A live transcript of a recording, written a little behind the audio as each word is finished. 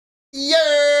Yeah,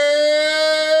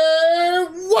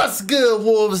 what's good,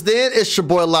 Wolves Den? It's your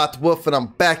boy LoccdWolf, and I'm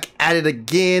back at it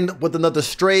again with another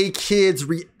Stray Kids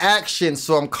reaction.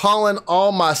 So I'm calling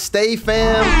all my Stay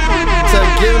fam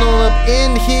to get on up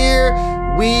in here.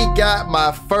 We got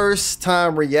my first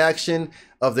time reaction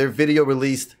of their video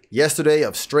released yesterday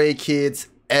of Stray Kids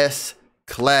S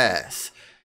Class.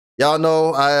 Y'all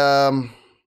know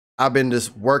I've been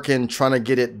just working, trying to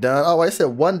get it done. Oh, I said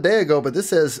 1 day ago, but this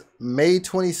says May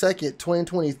 22nd,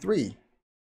 2023.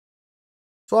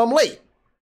 So I'm late.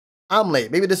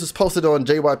 Maybe this was posted on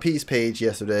JYP's page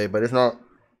yesterday, but it's not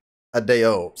a day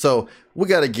old. So we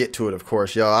got to get to it, of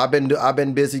course, y'all. I've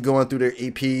been busy going through their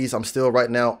EPs. I'm still right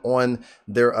now on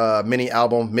their mini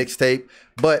album mixtape,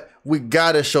 but we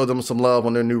got to show them some love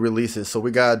on their new releases. So we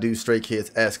got to do Stray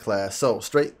Kids S Class. So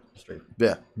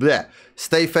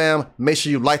Stay fam, make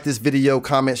sure you like this video,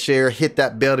 comment, share, hit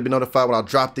that bell to be notified when I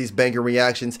drop these banger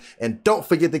reactions, and don't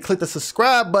forget to click the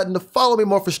subscribe button to follow me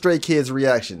more for Stray Kids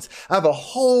reactions. I have a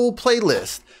whole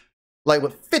playlist like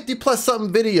with 50 plus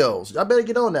something videos. Y'all better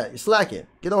get on that. You're slacking.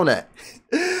 Get on that.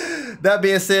 That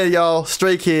being said, y'all,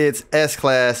 Stray Kids S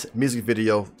Class music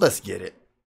video. Let's get it.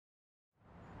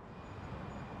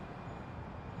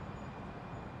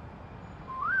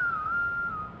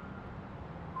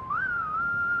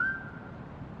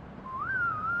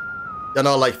 Y'all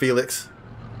know I like Felix.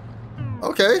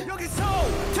 Okay.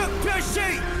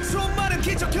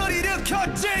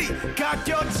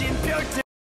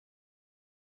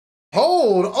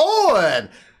 Hold on.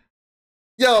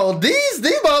 Yo, these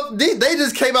they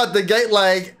just came out the gate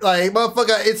like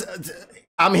motherfucker,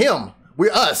 I'm him.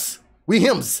 We're us. We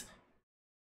hims.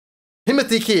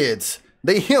 Himothy kids.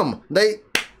 They him. That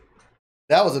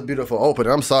was a beautiful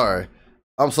opener. I'm sorry.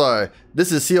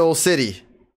 This is Seoul City.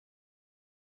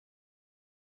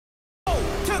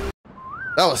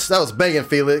 That was banging,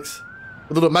 Felix.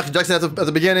 A little Michael Jackson at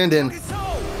the beginning, then.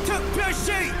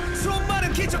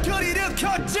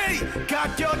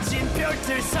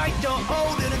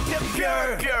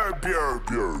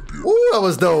 Ooh, that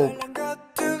was dope.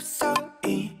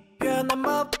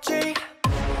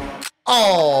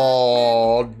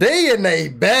 Oh, they in a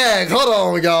bag.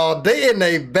 Hold on, y'all. They in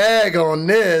a bag on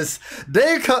this.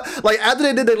 Like after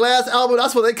they did their last album,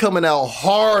 that's when they coming out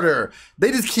harder.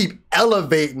 They just keep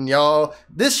elevating, y'all.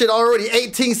 This shit already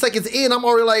 18 seconds in. I'm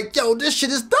already like, yo, this shit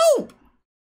is dope.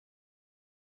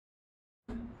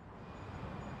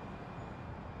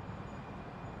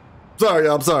 Sorry,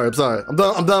 y'all. I'm sorry. I'm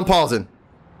done pausing.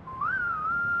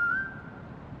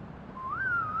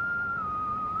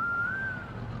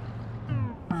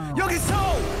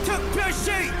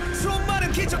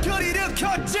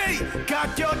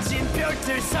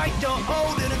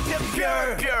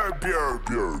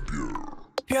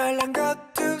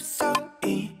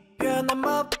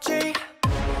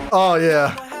 Oh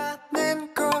yeah.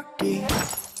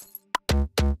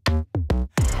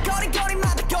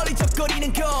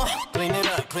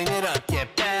 Clean it up,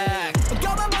 get back. Kick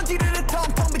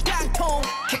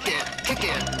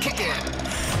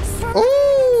it.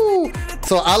 Ooh!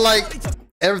 So I like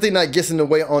everything that gets in the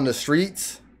way on the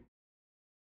streets.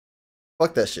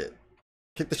 Fuck that shit.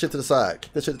 Kick the shit to the side.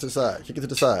 Kick the shit to the side. Kick it to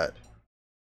the side.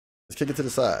 Just kick it to the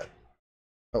side.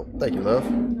 Oh, thank you, love.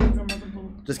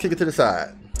 Just kick it to the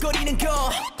side. Clean it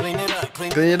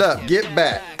up. Get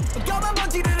back.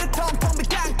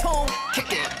 Kick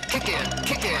it.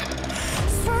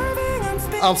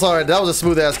 I'm sorry, that was a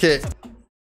smooth ass kick.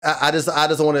 I just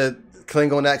want to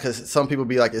cling on that because some people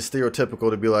be like, it's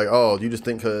stereotypical to be like, oh, you just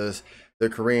think because they're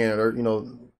Korean or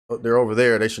they're over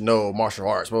there, they should know martial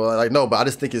arts. Well, like, no, but I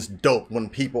just think it's dope when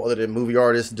people other than movie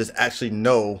artists just actually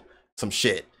know some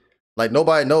shit. Like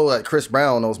nobody knows, like Chris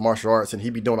Brown knows martial arts and he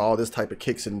be doing all this type of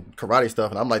kicks and karate stuff,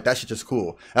 and I'm like, that shit just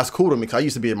cool. That's cool to me because I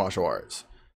used to be in martial arts.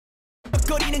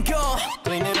 Clean it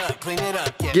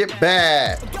up. Get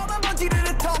back. Kick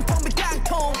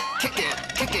it.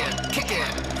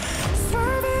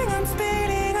 Swerving and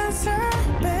speeding on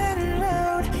certain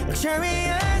road.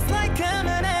 Luxurious like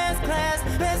common S class.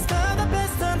 Best of the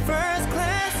best on first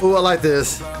class. Ooh, I like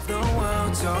this.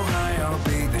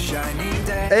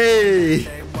 Hey.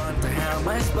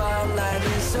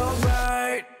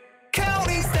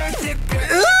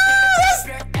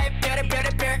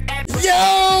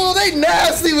 Yo, they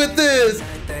nasty with this.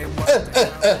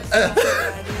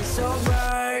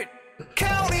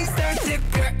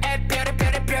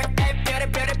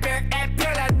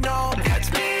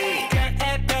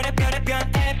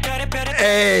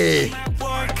 Hey.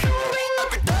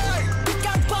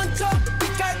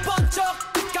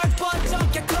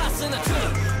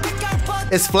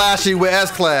 It's flashy with S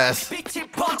Class.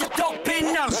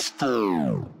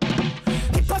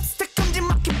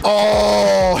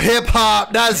 Oh, hip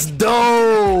hop. That's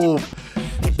dope.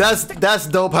 That's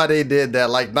dope how they did that.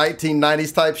 Like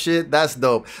 1990s type shit. That's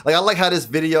dope. Like I like how this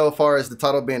video, as far as the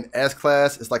title being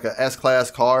S-Class, it's like a S-Class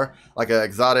car, like an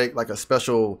exotic, like a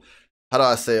special, how do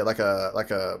I say it? Like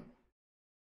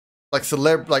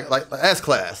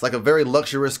S-Class, like a very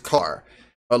luxurious car.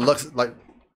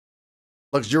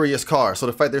 Luxurious car. So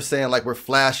the fact they're saying like we're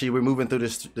flashy, we're moving through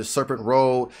this serpent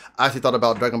road. I actually thought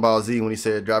about Dragon Ball Z when he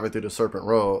said driving through the serpent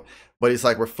road, but it's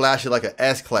like we're flashy like an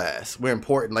S-Class. We're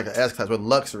important like an S-Class. We're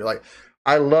luxury. Like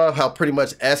I love how pretty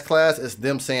much S-Class is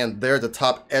them saying they're the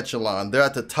top echelon. They're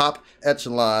at the top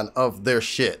echelon of their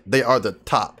shit. They are the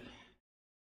top.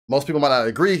 Most people might not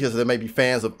agree because they may be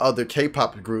fans of other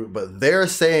K-pop group, but they're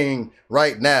saying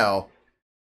right now,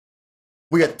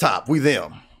 we at the top. We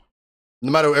them.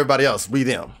 No matter everybody else, we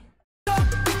them.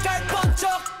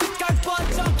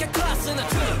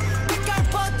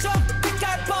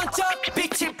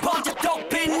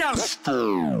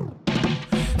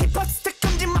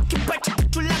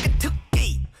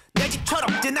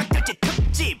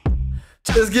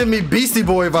 It's giving me Beastie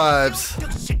Boy vibes.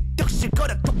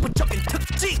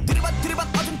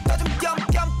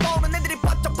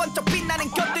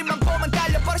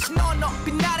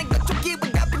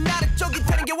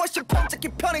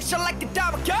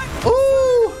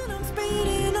 Ooh.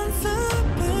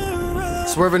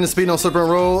 Swerving and speeding on Serpent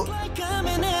Road.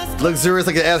 Luxurious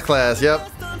like an S-Class, yep.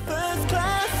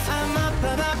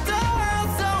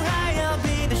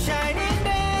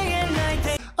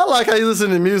 I like how you listen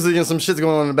to music and some shit's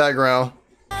going on in the background.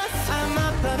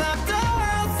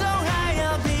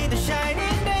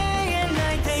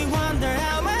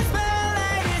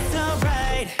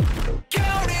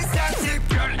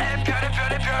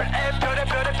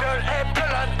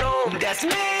 That's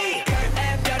me.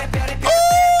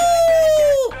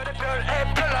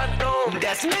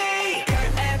 That's me.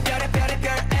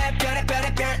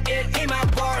 In my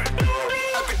world.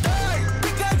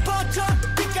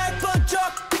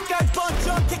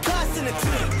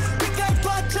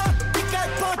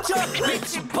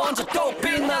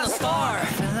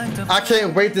 I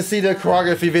can't wait to see the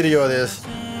choreography video of this.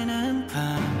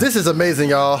 This is amazing,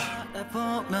 y'all.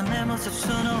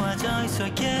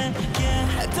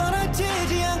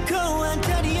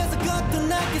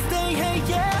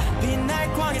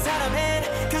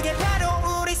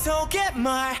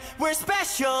 We're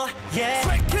special, yeah.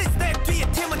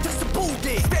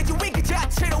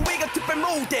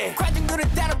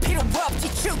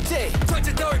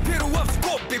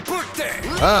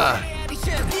 Ah.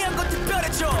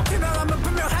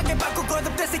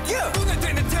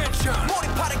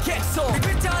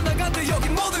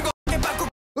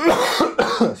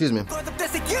 Excuse me.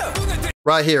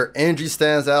 Right here, energy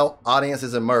stands out, audience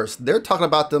is immersed. They're talking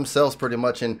about themselves pretty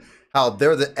much and how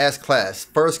they're the S-Class,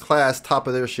 first class, top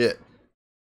of their shit.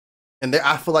 And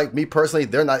I feel like, me personally,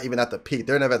 they're not even at the peak.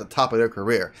 They're never at the top of their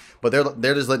career. But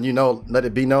they're just letting you know, let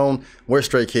it be known, we're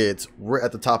Stray Kids. We're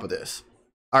at the top of this.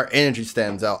 Our energy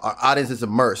stands out. Our audience is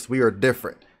immersed. We are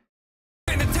different.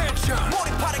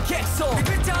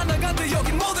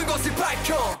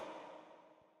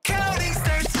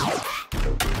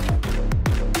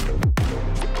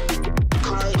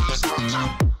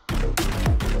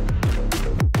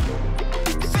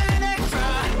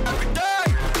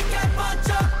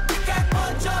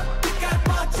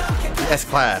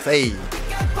 S-Class, hey.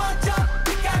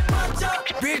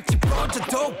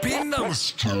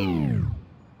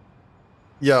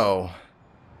 Yo,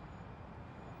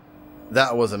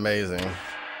 that was amazing.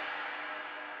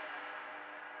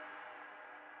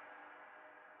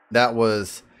 That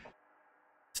was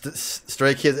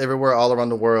Stray Kids everywhere, all around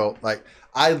the world. Like,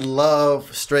 I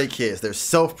love Stray Kids. They're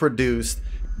self-produced.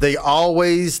 They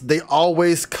always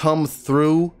come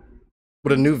through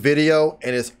with a new video,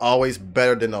 and it's always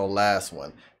better than the last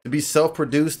one. To be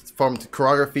self-produced, from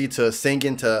choreography to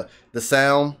singing to the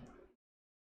sound,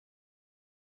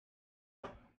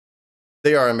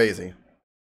 they are amazing.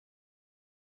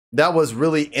 That was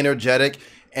really energetic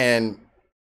and,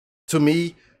 to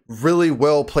me, really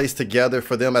well placed together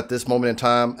for them at this moment in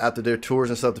time after their tours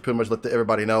and stuff, to pretty much let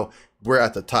everybody know we're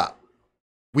at the top.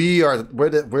 We're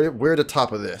the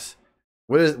top of this.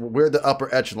 We're the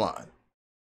upper echelon.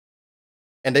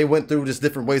 And they went through just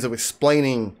different ways of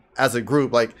explaining as a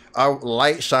group, like our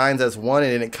light shines as one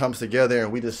and then it comes together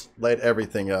and we just light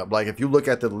everything up. Like if you look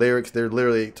at the lyrics, they're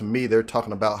literally, to me, they're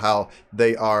talking about how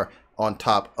they are on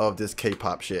top of this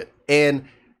K-pop shit. And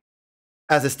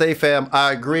as a Stay fam,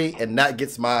 I agree, and that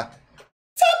gets my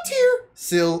top tier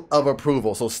seal of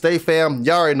approval. So Stay fam,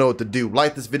 y'all already know what to do.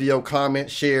 Like this video, comment,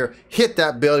 share, hit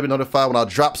that bell to be notified when I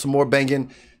drop some more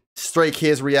banging Stray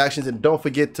Kids reactions, and don't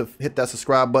forget to hit that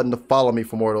subscribe button to follow me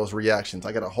for more of those reactions.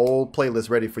 I got a whole playlist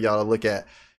ready for y'all to look at.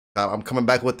 I'm coming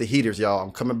back with the heaters, y'all.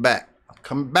 I'm coming back. I'm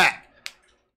coming back.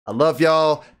 I love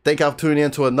y'all. Thank y'all for tuning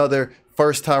in to another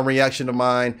first time reaction of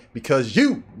mine, because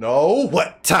you know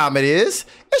what time it is.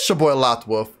 It's your boy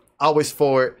LoccdWolf. Always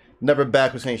forward, never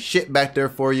backwards. Ain't shit back there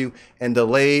for you, and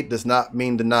delayed does not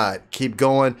mean denied. Keep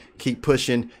going, keep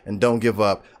pushing, and don't give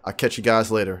up. I'll catch you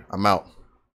guys later. I'm out.